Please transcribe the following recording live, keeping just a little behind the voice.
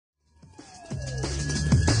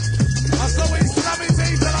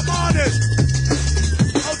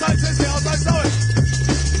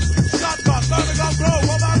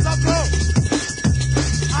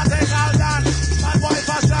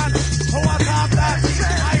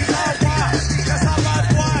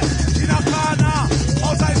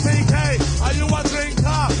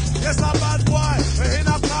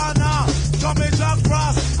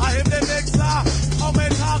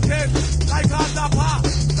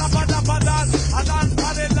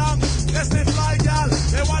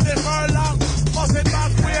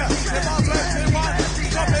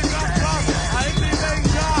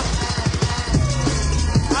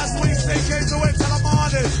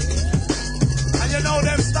know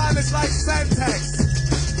them stylish like Sentex.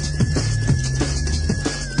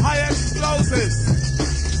 High explosives.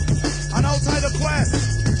 And outside the quest.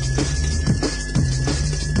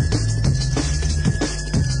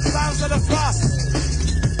 Sounds of the frost.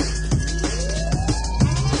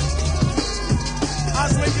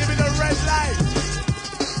 As we give it a red light,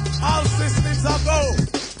 all systems are go.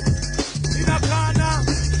 In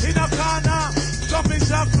a corner, jumping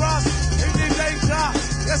shot cross, in the danger.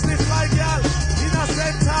 Yes, this fly girl, in a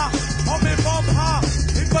center, on me bumper,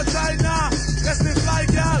 in vagina. Yes, this fly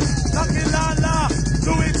girl, knocking lala,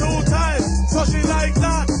 do it 2 times, so she like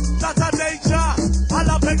that. That's a danger. All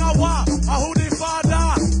a bang a wa, a who the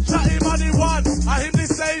father, chat him a the one, a him the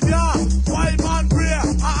savior. White man prayer,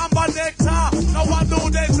 a amber nectar. No one do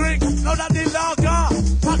they drink, no that the lager.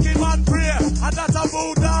 Pack him and prayer, and that's a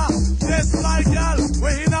Buddha. Yes, fly girl,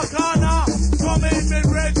 we in a corner. Come in, me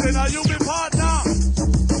brethren, are you me partner?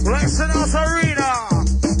 Flexing out arena.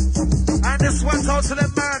 And this went out to the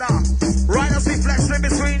murder. Right as we flexing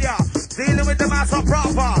between ya. Dealing with the matter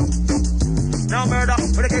proper. Now murder,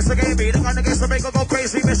 when the case of game be, the gun against the make go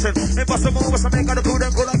crazy mission. Impossible was to make on the cool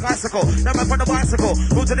and cool like bicycle. Never from the bicycle,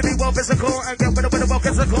 move to the big world physical, and get with the world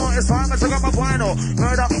physical. It's time to check out my final.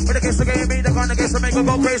 Murder, when the case of game be, the gun against the make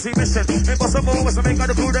go crazy mission. Impossible was to make on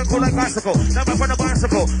the cool and cool like bicycle. Never from the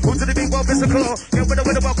bicycle, move to the big world physical, get with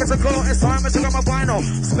the world physical. It's time to check out my final.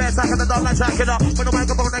 Spare tack and the dog like jacking up. When the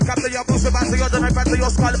microphone and capture your boost, back to your then I back to your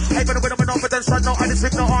skull. Hey, but with no potential, no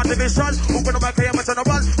additive, no art division. Open the mic, I'm on the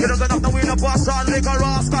run. You don't know the winner boss. Liquor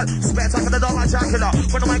rascal, spare tack and the dog like Jackula.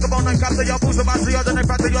 When the microphone and capture your boost, back to your then I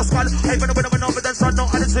back to your skull. Hey, but with no potential, no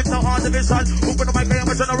additive, no art division. Open the mic, I'm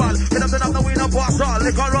on the run. You don't know the winner boss.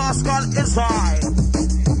 Liquor rascal inside.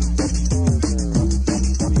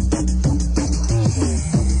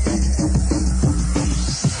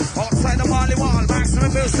 Outside the Marley wall,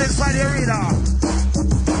 maximum boost inside the arena.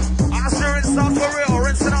 Rinse out for real,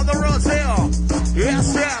 rinsing out the roads here.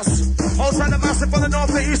 Yes, yes. Outside the massive from the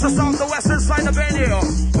north, the east, the south, the west, inside the venue.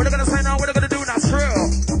 What are they gonna say now? What are they gonna do now? True.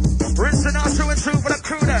 Rinsing out true and true for the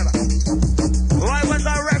crew then. Live and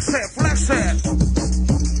direct it, flex it.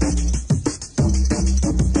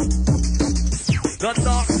 The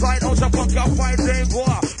dark side, ultra punk, you're fighting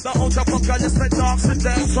war. The ultra punk, you're listening darks and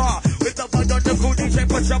dancer. With the bud on the cool DJ,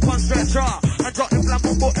 put your on stretcher. And drop him like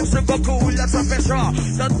Mumbo, him simple cool, that's a fisher.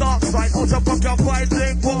 The dark side, ultra punk, you're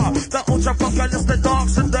fighting war. The ultra punk, you're listening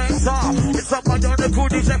darks and dancer. It's up on the cool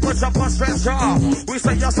DJ, put your on stretcher. We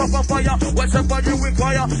say yourself on fire, whatever you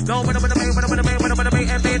require. No, when I'm in the main,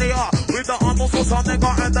 and media. With the armor for something,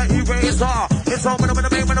 and the eraser. It's all when I'm in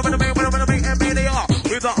the main, and media.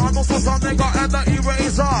 With the armor for something, and the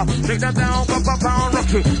eraser. Take them down, pound,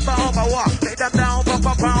 rocky, bow, bow, take them down,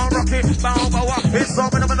 pound, rocky, bow, bow. It's all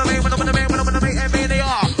when I'm in the main, and media.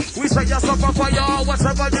 We say yourself on fire,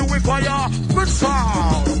 whatever you require. Good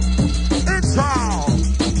sound, it's sound.